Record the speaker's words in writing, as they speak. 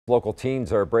Local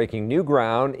teens are breaking new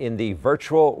ground in the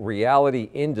virtual reality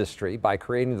industry by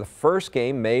creating the first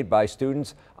game made by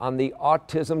students on the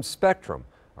autism spectrum.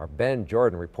 Our Ben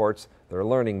Jordan reports they're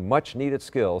learning much needed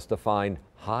skills to find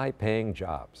high-paying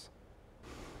jobs.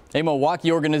 A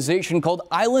Milwaukee organization called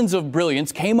Islands of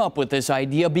Brilliance came up with this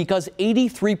idea because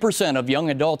 83% of young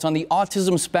adults on the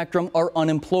autism spectrum are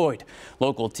unemployed.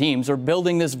 Local teams are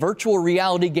building this virtual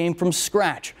reality game from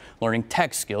scratch, learning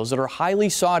tech skills that are highly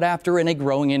sought after in a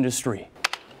growing industry.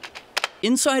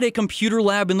 Inside a computer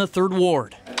lab in the 3rd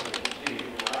Ward,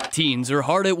 teens are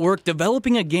hard at work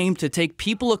developing a game to take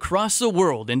people across the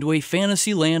world into a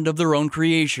fantasy land of their own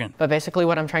creation. But basically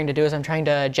what I'm trying to do is I'm trying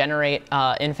to generate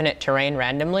infinite terrain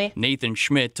randomly. Nathan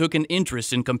Schmidt took an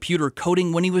interest in computer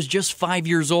coding when he was just 5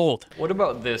 years old. What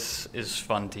about this is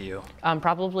fun to you?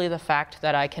 Probably the fact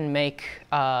that I can make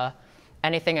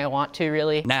anything I want to,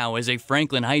 really. Now, as a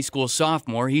Franklin High School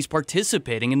sophomore, he's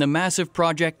participating in the massive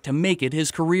project to make it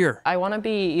his career. I want to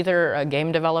be either a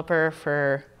game developer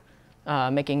for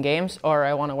making games, or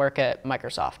I want to work at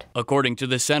Microsoft. According to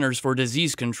the Centers for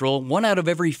Disease Control, 1 out of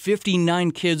every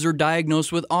 59 kids are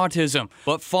diagnosed with autism.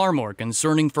 But far more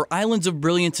concerning for Islands of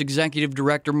Brilliance Executive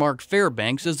Director Mark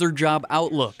Fairbanks is their job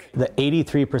outlook. The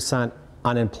 83%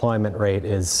 unemployment rate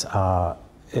is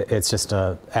it's just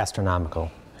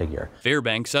astronomical figure.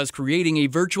 Fairbanks says creating a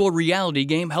virtual reality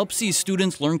game helps these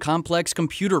students learn complex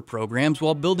computer programs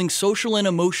while building social and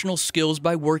emotional skills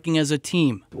by working as a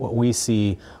team. What we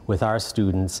see with our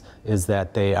students is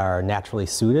that they are naturally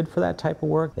suited for that type of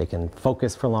work. They can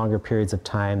focus for longer periods of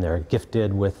time. They're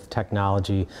gifted with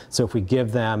technology. So if we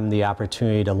give them the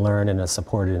opportunity to learn in a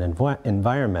supported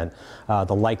environment,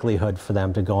 the likelihood for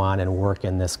them to go on and work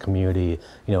in this community,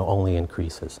 only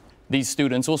increases. These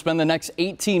students will spend the next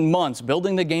 18 months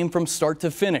building the game from start to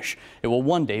finish. It will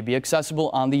one day be accessible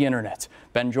on the internet.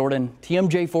 Ben Jordan,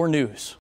 TMJ4 News.